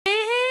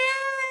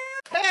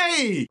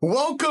Hey,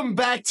 welcome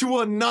back to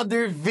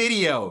another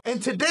video.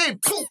 And today,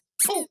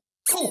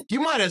 you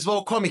might as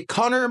well call me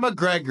Conor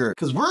McGregor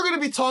because we're going to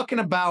be talking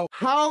about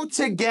how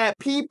to get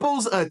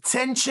people's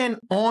attention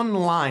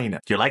online.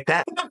 Do you like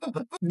that?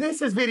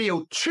 This is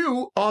video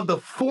 2 of the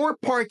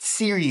 4-part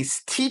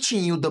series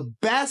teaching you the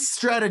best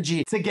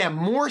strategy to get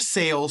more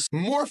sales,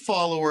 more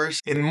followers,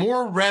 and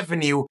more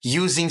revenue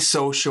using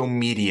social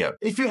media.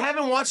 If you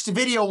haven't watched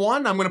video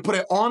 1, I'm going to put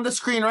it on the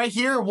screen right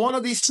here. One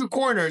of these 2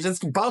 corners.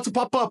 It's about to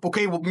pop up.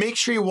 Okay, well, make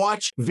sure you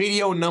watch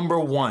video number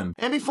 1.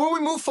 And before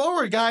we move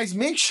forward, guys,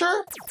 make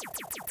sure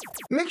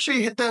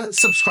you hit the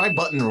subscribe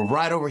button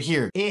right over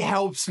here. It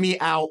helps me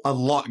out a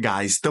lot,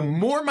 guys. The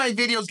more my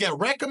videos get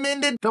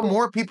recommended, the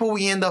more people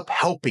we end up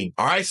helping.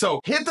 All right,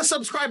 so hit the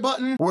subscribe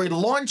button. We're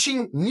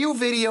launching new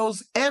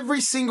videos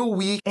every single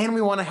week, and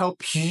we want to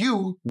help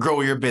you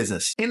grow your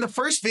business. In the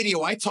first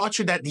video, I taught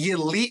you that the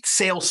elite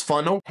sales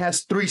funnel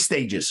has 3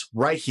 stages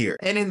right here.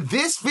 And in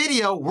this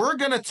video, we're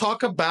going to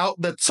talk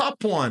about the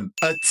top one,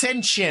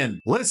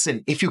 attention.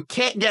 Listen, if you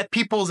can't get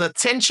people's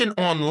attention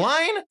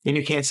online, then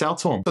you can't sell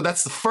to them. So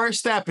that's the first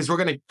step, is we're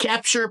going to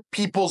capture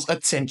people's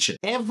attention.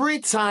 Every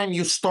time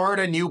you start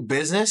a new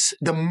business,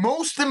 the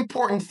most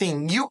important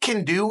thing you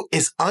can do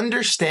is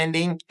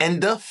understanding and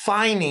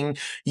defining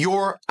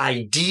your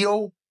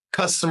ideal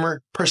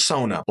customer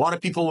persona. A lot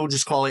of people will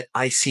just call it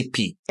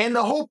ICP. And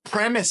the whole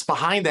premise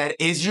behind that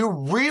is you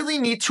really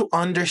need to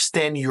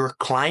understand your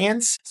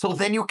clients so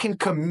then you can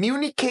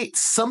communicate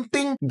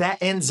something that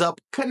ends up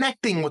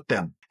connecting with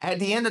them. At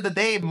the end of the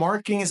day,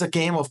 marketing is a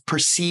game of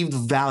perceived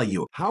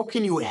value. How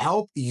can you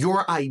help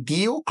your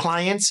ideal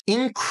clients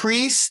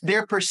increase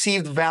their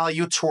perceived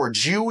value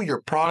towards you,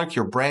 your product,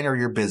 your brand, or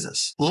your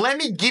business? Let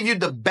me give you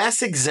the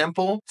best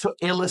example to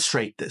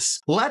illustrate this.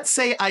 Let's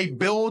say I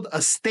build a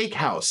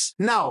steakhouse.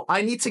 Now,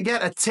 I need to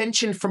get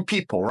attention from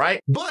people, right?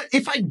 But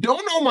if I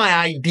don't know my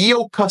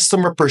ideal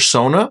customer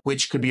persona,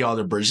 which could be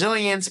other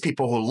Brazilians,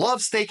 people who love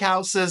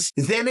steakhouses,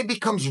 then it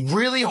becomes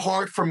really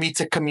hard for me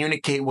to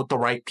communicate with the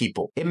right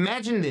people.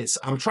 Imagine this.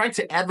 I'm trying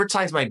to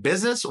advertise my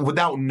business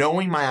without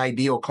knowing my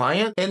ideal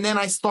client, and then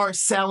I start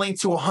selling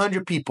to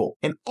 100 people,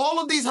 and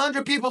all of these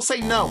 100 people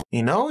say no.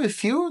 You know,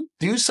 if you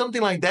do something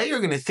like that,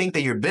 you're going to think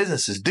that your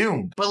business is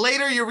doomed. But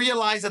later you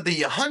realize that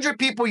the 100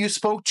 people you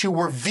spoke to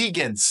were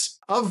vegans.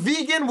 A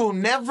vegan will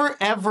never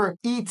ever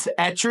eat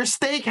at your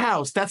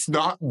steakhouse. That's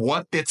not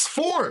what it's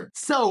for.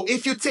 So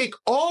if you take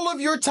all of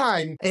your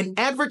time and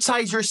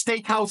advertise your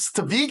steakhouse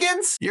to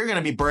vegans, you're going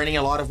to be burning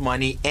a lot of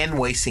money and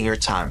wasting your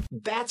time.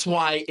 That's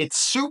why it's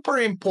super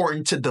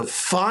important to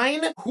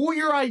define who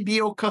your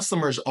ideal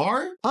customers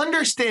are,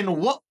 understand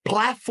what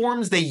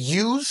platforms they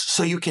use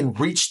so you can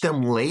reach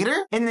them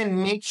later, and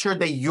then make sure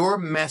that your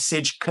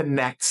message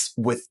connects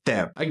with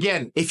them.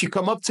 Again, if you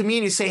come up to me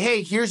and you say,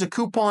 hey, here's a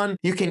coupon,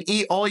 you can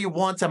eat all you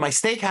want at my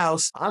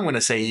steakhouse, I'm going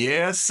to say,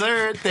 yes,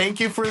 sir. Thank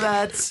you for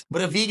that.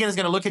 But a vegan is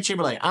going to look at you and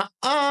be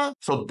like,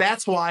 So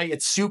that's why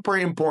it's super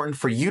important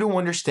for you to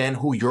understand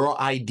who your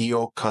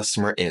ideal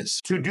customer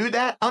is. To do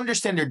that,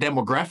 understand their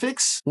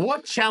demographics.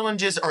 What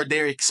challenges are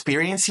they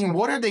experiencing?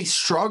 What are they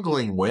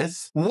struggling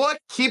with? What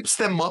keeps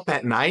them up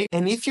at night?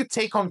 And if you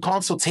take on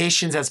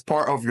consultations as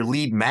part of your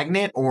lead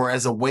magnet or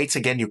as a way to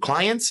get new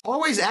clients,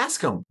 always ask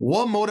them,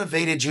 what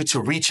motivated you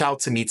to reach out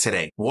to me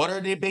today? What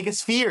are their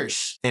biggest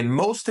fears? And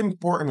most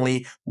importantly,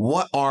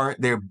 what are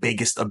their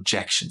biggest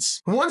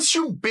objections? Once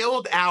you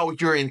build out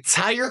your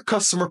entire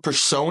customer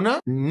persona,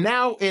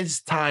 now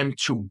is time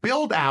to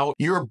build out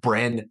your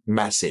brand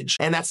message.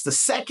 And that's the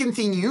second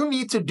thing you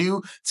need to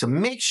do to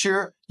make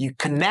sure you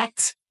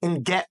connect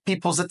and get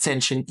people's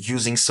attention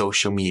using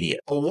social media.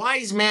 A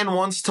wise man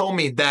once told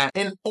me that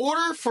in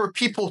order for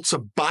people to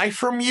buy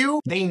from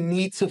you, they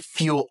need to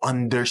feel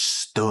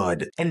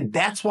understood. And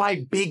that's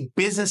why big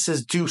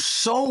businesses do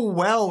so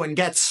well and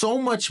get so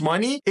much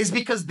money, is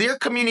because their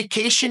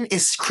communication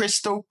is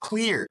crystal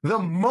clear. The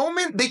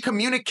moment they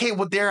communicate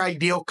with their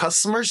ideal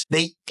customers,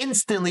 they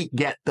instantly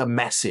get the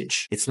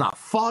message. It's not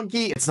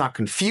foggy, it's not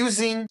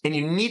confusing, and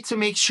you need to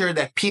make sure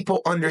that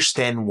people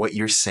understand what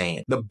you're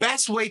saying. The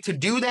best way to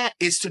do that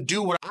is to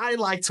do what I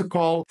like to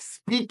call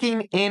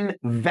speaking in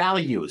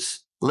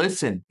values.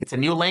 Listen, it's a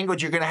new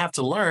language you're going to have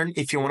to learn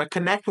if you want to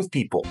connect with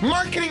people.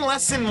 Marketing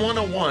lesson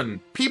 101.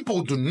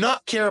 People do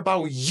not care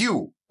about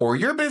you or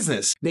your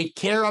business. They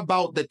care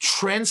about the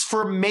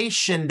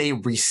transformation they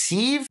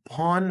receive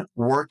upon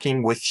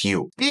working with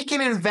you.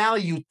 Speaking in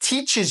value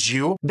teaches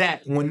you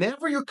that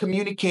whenever you're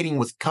communicating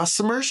with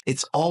customers,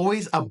 it's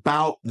always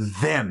about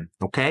them,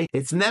 okay?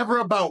 It's never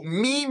about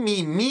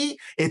me.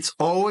 It's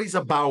always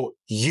about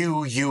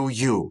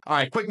you. All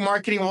right, quick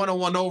marketing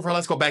 101 over.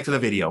 Let's go back to the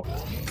video.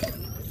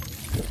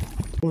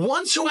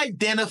 Once you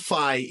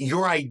identify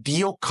your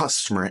ideal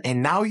customer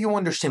and now you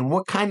understand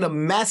what kind of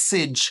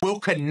message will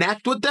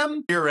connect with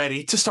them, you're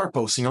ready to start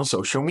posting on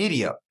social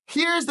media.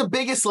 Here's the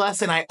biggest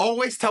lesson I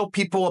always tell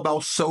people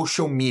about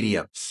social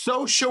media.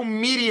 Social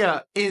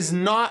media is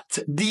not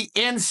the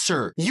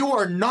answer. You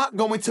are not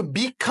going to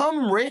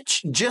become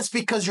rich just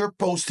because you're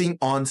posting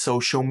on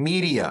social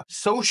media.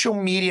 Social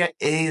media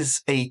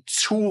is a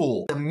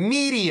tool, a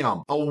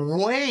medium, a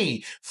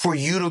way for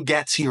you to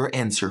get to your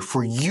answer,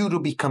 for you to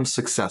become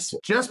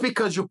successful. Just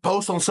because you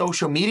post on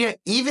social media,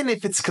 even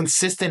if it's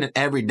consistent and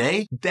every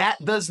day,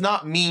 that does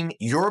not mean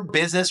your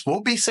business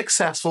will be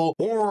successful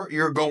or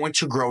you're going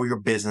to grow your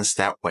business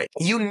that way.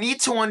 You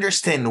need to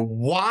understand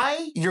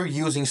why you're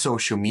using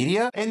social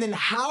media and then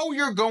how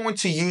you're going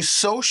to use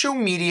social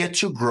media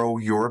to grow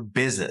your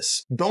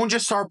business. Don't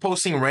just start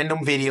posting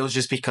random videos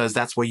just because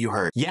that's what you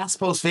heard. Yes,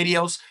 post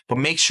videos, but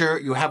make sure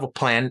you have a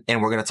plan,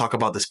 and we're going to talk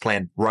about this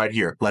plan right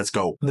here. Let's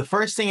go. The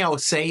first thing I would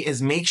say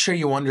is make sure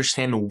you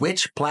understand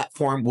which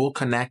platform will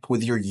connect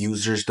with your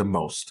users the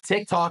most.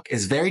 TikTok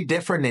is very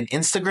different than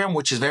Instagram,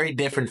 which is very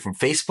different from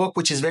Facebook,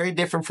 which is very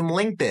different from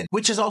LinkedIn,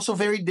 which is also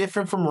very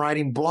different from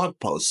writing blog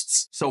posts.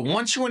 So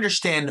once you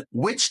understand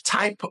which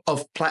type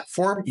of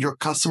platform your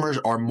customers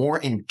are more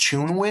in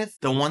tune with,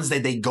 the ones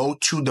that they go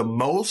to the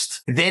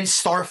most, then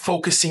start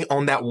focusing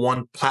on that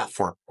one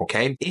platform,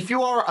 okay? If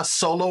you are a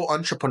solo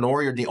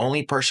entrepreneur, you're the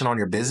only person on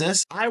your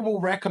business, I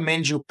will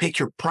recommend you pick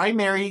your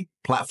primary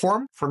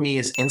platform. For me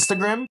is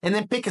Instagram, and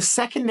then pick a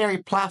secondary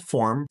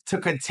platform to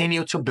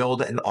continue to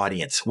build an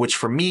audience, which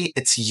for me,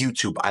 it's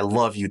YouTube. I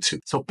love YouTube.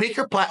 So pick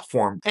your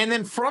platform. And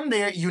then from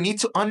there, you need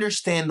to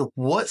understand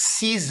what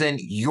season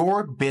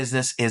your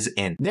business is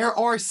in. There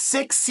are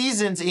 6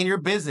 seasons in your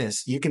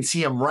business. You can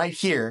see them right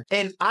here.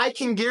 And I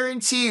can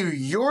guarantee you,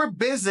 your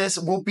business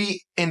will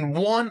be in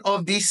one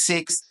of these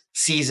 6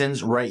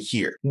 seasons right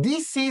here.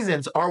 These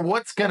seasons are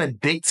what's going to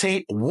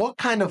dictate what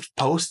kind of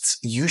posts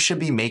you should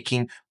be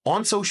making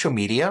on social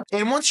media.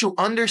 And once you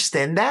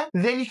understand that,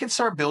 then you can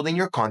start building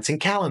your content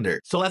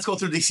calendar. So let's go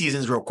through these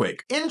seasons real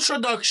quick.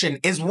 Introduction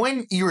is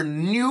when you're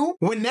new.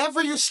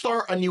 Whenever you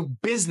start a new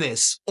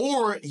business,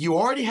 or you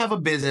already have a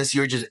business,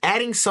 you're just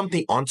adding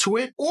something onto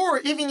it, or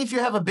even if you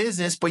have a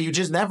business, but you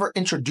just never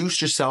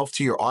introduced yourself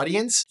to your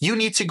audience, you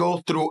need to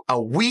go through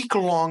a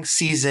week-long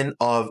season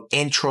of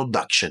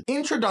introduction.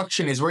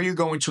 Introduction is where you're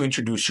going to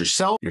introduce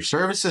yourself, your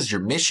services, your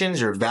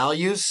missions, your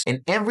values, and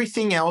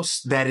everything else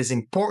that is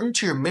important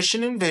to your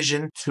mission and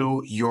vision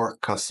to your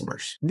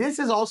customers. This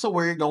is also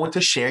where you're going to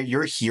share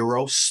your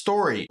hero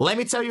story. Let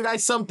me tell you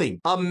guys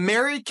something.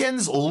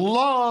 Americans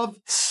love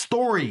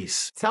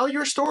stories. Tell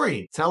your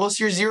story. Tell us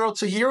your zero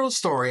to hero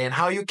story and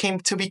how you came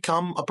to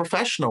become a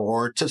professional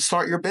or to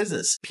start your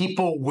business.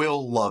 People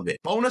will love it.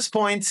 Bonus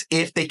points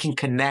if they can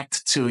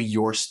connect to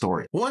your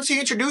story. Once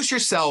you introduce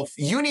yourself,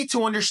 you need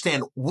to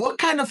understand what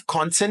kind of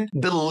content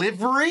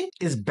delivery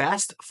is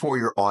best for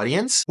your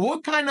audience,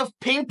 what kind of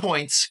pain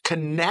points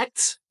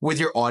connect with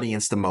your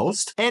audience the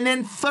most, and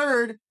then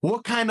third,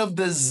 what kind of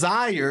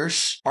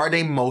desires are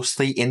they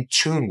mostly in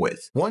tune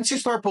with? Once you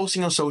start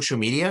posting on social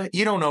media,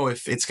 you don't know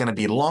if it's going to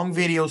be long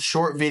videos,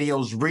 short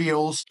videos,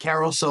 reels,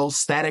 carousels,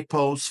 static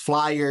posts,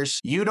 flyers.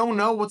 You don't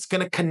know what's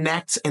going to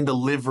connect and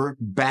deliver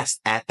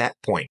best at that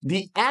point.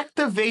 The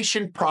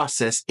activation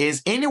process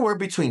is anywhere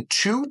between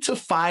 2 to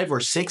 5 or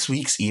 6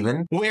 weeks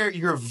even, where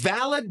you're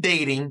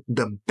validating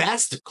the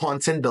best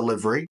content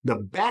delivery, the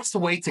best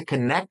way to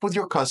connect with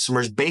your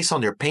customers based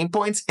on their pain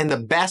points, and the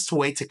best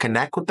way to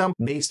connect with them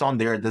based on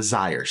their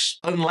desires.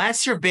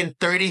 Unless you've been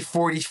 30,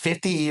 40,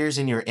 50 years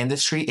in your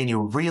industry and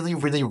you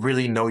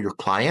really know your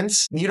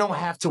clients, you don't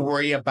have to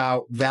worry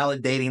about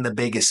validating the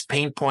biggest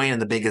pain point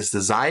and the biggest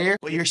desire,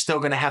 but you're still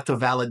going to have to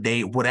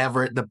validate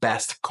whatever the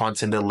best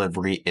content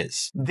delivery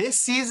is. This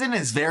season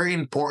is very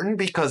important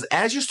because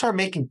as you start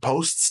making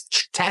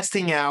posts,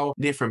 testing out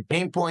different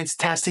pain points,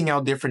 testing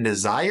out different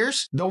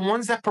desires, the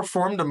ones that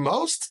perform the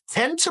most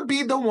tend to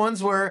be the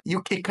ones where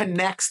it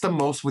connects the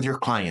most with your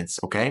clients,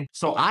 okay?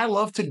 So I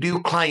love to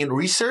do client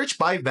research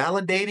by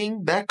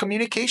validating that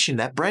communication,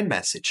 that brand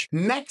message.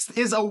 Next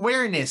is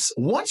awareness.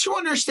 Once you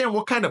understand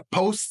what kind of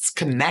posts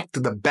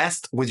connect the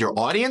best with your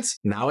audience,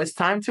 now it's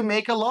time to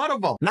make a lot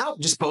of them. Now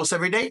just post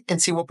every day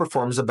and see what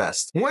performs the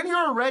best. When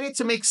you're ready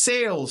to make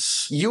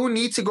sales, you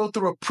need to go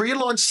through a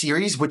pre-launch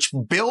series which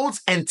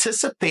builds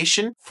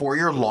anticipation for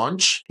your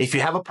launch. If you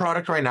have a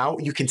product right now,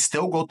 you can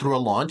still go through a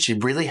launch.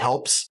 It really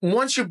helps.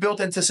 Once you've built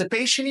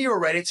anticipation, you're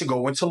ready to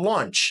go into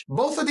launch.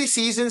 Both of these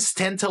seasons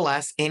tend to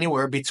last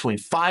anywhere between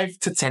 5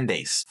 to 10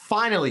 days.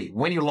 Finally,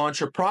 when you launch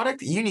your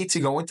product, you need to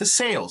go into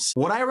sales.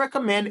 What I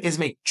recommend is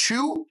make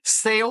 2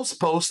 sales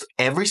posts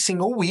every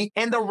single week,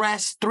 and the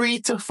rest 3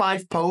 to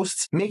 5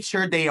 posts, make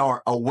sure they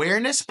are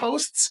awareness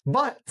posts,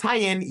 but tie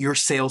in your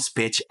sales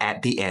pitch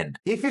at the end.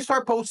 If you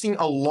start posting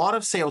a lot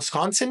of sales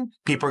content,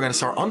 people are going to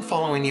start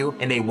unfollowing you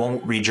and they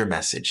won't read your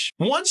message.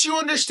 Once you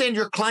understand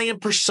your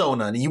client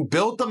persona, you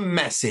built the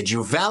message,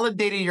 you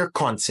validated your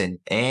content,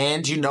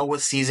 and you know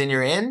what season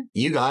you're in,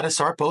 you got to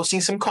start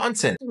posting some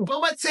content.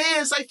 But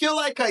Matheus, I feel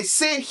like I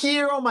sit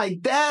here on my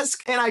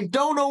desk and I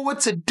don't know what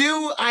to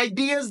do.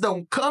 Ideas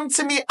don't come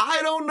to me.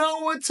 I don't know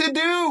what to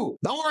do.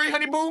 Don't worry,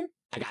 honey boo.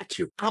 I got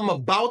you. I'm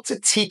about to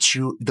teach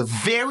you the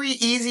very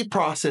easy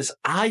process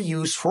I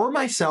use for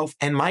myself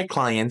and my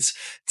clients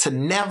to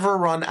never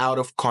run out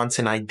of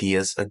content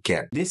ideas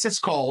again. This is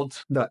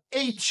called the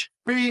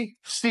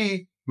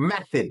HBC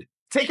method.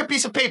 Take a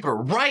piece of paper,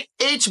 write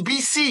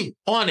HBC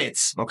on it.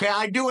 Okay,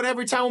 I do it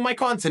every time with my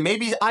content.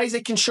 Maybe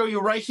Isaac can show you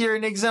right here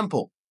an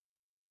example.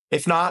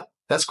 If not,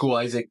 that's cool,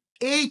 Isaac.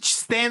 H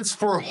stands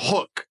for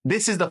hook.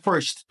 This is the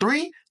first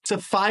 3 to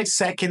 5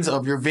 seconds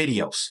of your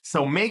videos.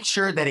 So make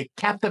sure that it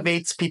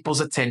captivates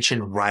people's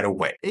attention right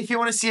away. If you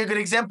want to see a good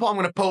example, I'm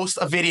going to post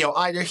a video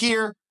either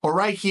here or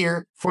right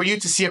here for you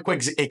to see a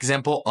quick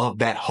example of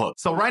that hook.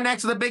 So right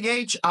next to the big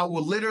H, I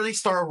will literally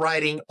start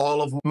writing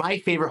all of my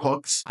favorite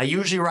hooks. I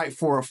usually write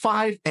 4 or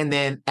 5, and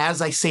then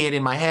as I say it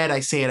in my head, I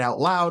say it out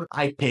loud,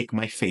 I pick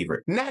my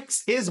favorite.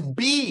 Next is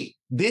B.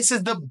 This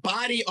is the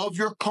body of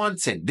your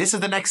content. This is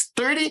the next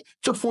 30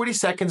 to 40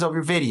 seconds of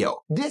your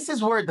video. This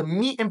is where the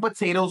meat and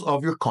potatoes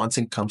of your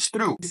content comes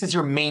through. This is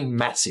your main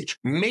message.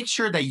 Make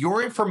sure that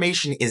your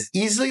information is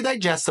easily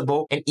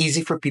digestible and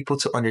easy for people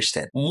to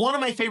understand. One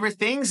of my favorite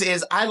things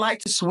is I like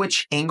to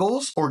switch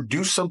angles or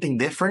do something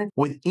different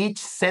with each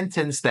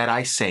sentence that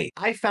I say.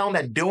 I found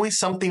that doing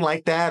something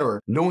like that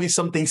or doing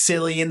something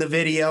silly in the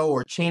video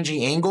or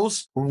changing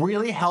angles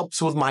really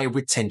helps with my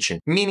retention,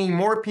 meaning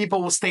more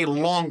people will stay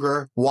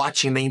longer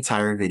watching the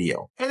entire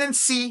video. And then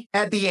C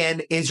at the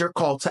end is your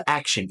call to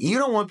action. You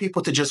don't want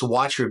people to just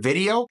watch your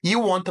video. You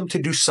want them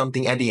to do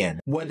something at the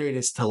end, whether it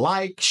is to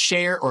like,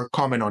 share, or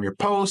comment on your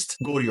post,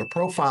 go to your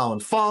profile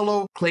and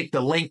follow, click the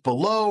link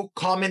below,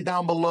 comment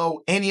down below,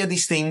 any of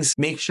these things.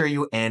 Make sure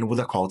you end with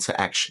a call to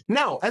action.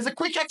 Now, as a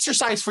quick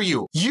exercise for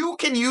you, you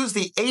can use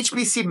the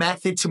HBC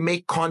method to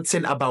make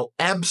content about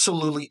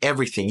absolutely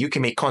everything. You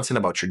can make content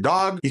about your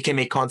dog. You can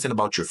make content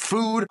about your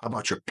food,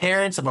 about your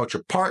parents, about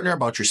your partner,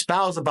 about your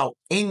spouse, about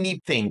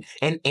anything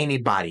and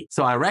anybody.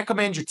 So I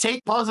recommend you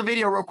pause the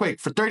video real quick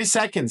for 30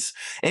 seconds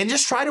and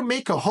just try to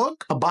make a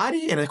hook, a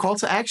body, and a call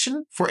to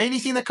action for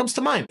anything that comes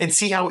to mind and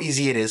see how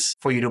easy it is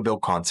for you to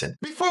build content.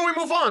 Before we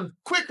move on,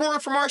 quick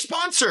word from our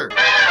sponsor.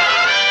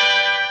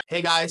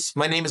 Hey guys,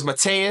 my name is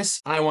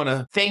Matheus. I want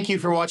to thank you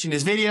for watching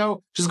this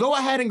video. Just go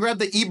ahead and grab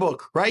the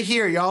ebook right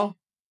here, y'all.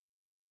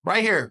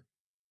 Right here.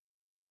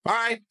 All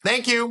right,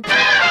 thank you.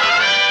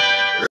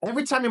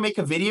 Every time you make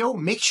a video,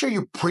 make sure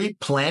you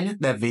pre-plan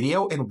that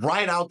video and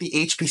write out the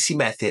HBC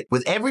method.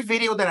 With every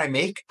video that I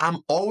make, I'm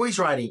always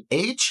writing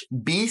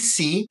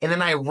HBC, and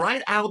then I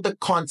write out the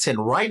content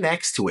right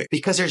next to it,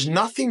 because there's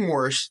nothing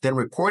worse than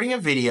recording a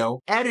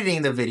video,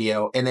 editing the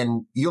video, and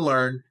then you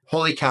learn,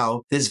 holy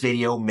cow, this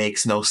video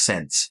makes no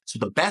sense. So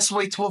the best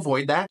way to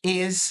avoid that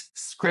is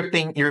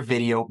scripting your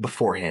video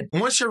beforehand.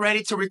 Once you're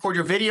ready to record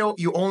your video,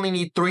 you only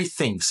need 3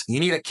 things. You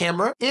need a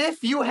camera.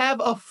 If you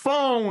have a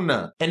phone,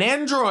 an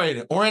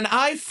Android or an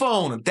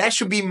iPhone, that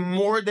should be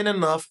more than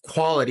enough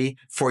quality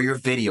for your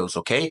videos,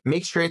 okay?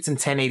 Make sure it's in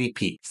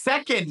 1080p.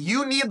 Second,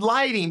 you need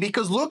lighting,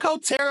 because look how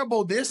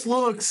terrible this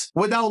looks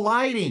without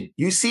lighting.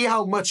 You see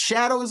how much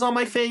shadow is on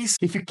my face?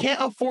 If you can't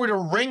afford a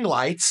ring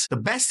lights, the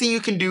best thing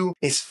you can do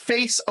is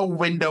face a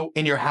window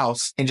in your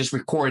house and just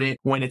record it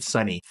when it's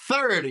sunny.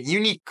 Third, you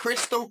need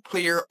crystal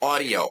clear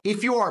audio.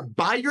 If you are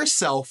by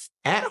yourself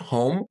at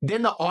home,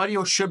 then the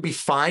audio should be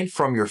fine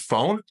from your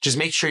phone. Just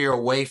make sure you're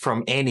away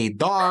from any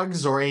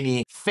dogs or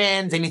any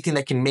fans, anything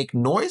that can make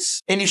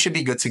noise, and you should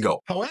be good to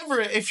go.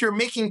 However, if you're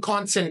making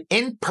content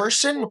in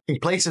person, in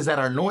places that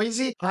are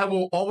noisy, I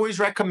will always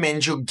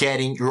recommend you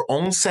getting your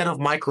own set of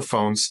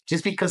microphones,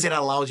 just because it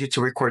allows you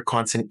to record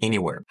content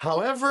anywhere.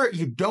 However,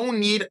 you don't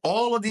need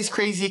all of these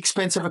crazy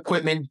expensive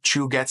equipment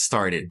to get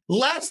started.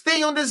 Last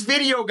thing on this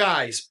video,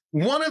 guys.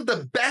 One of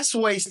the best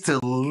ways to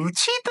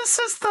cheat the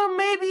system,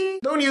 maybe,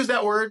 don't use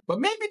that word, but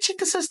maybe cheat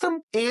the system,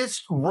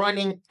 is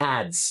running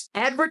ads.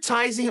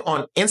 Advertising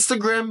on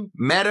Instagram,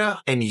 Meta,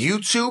 and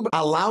YouTube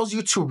allows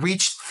you to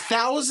reach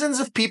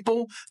thousands of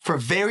people for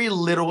very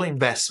little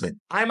investment.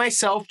 I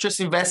myself just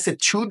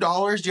invested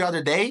 $2 the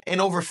other day, and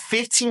over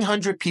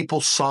 1,500 people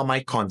saw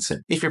my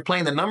content. If you're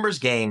playing the numbers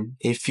game,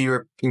 if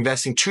you're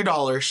investing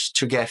 $2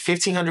 to get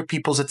 1,500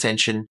 people's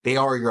attention, they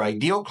are your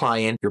ideal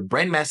client, your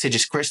brand message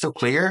is crystal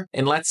clear,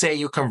 and let's say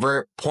you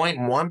convert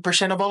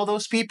 0.1% of all of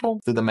those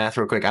people. Do the math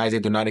real quick.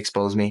 Isaac, do not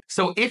expose me.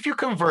 So if you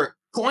convert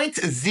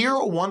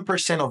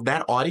 0.01% of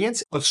that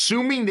audience,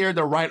 assuming they're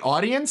the right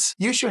audience,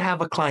 you should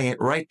have a client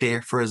right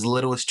there for as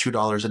little as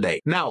 $2 a day.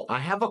 Now, I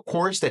have a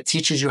course that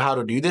teaches you how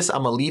to do this.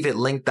 I'm gonna leave it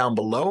linked down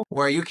below,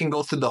 where you can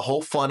go through the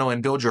whole funnel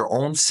and build your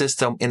own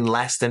system in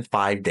less than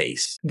 5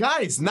 days.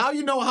 Guys, now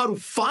you know how to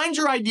find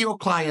your ideal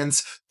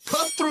clients,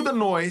 cut through the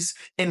noise,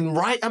 and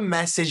write a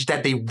message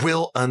that they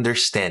will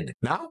understand.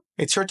 Now,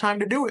 it's your time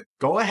to do it.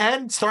 Go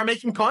ahead, start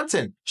making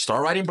content,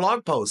 start writing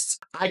blog posts.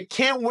 I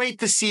can't wait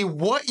to see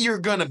what you're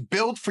gonna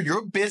build for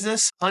your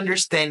business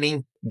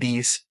understanding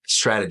these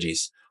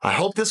strategies. I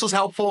hope this was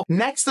helpful.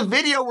 Next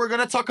video, we're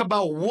gonna talk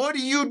about what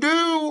do you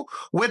do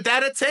with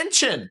that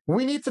attention?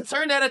 We need to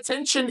turn that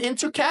attention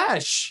into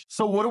cash.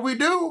 So what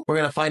do? We're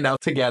gonna find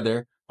out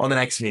together on the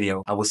next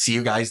video. I will see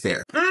you guys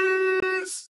there.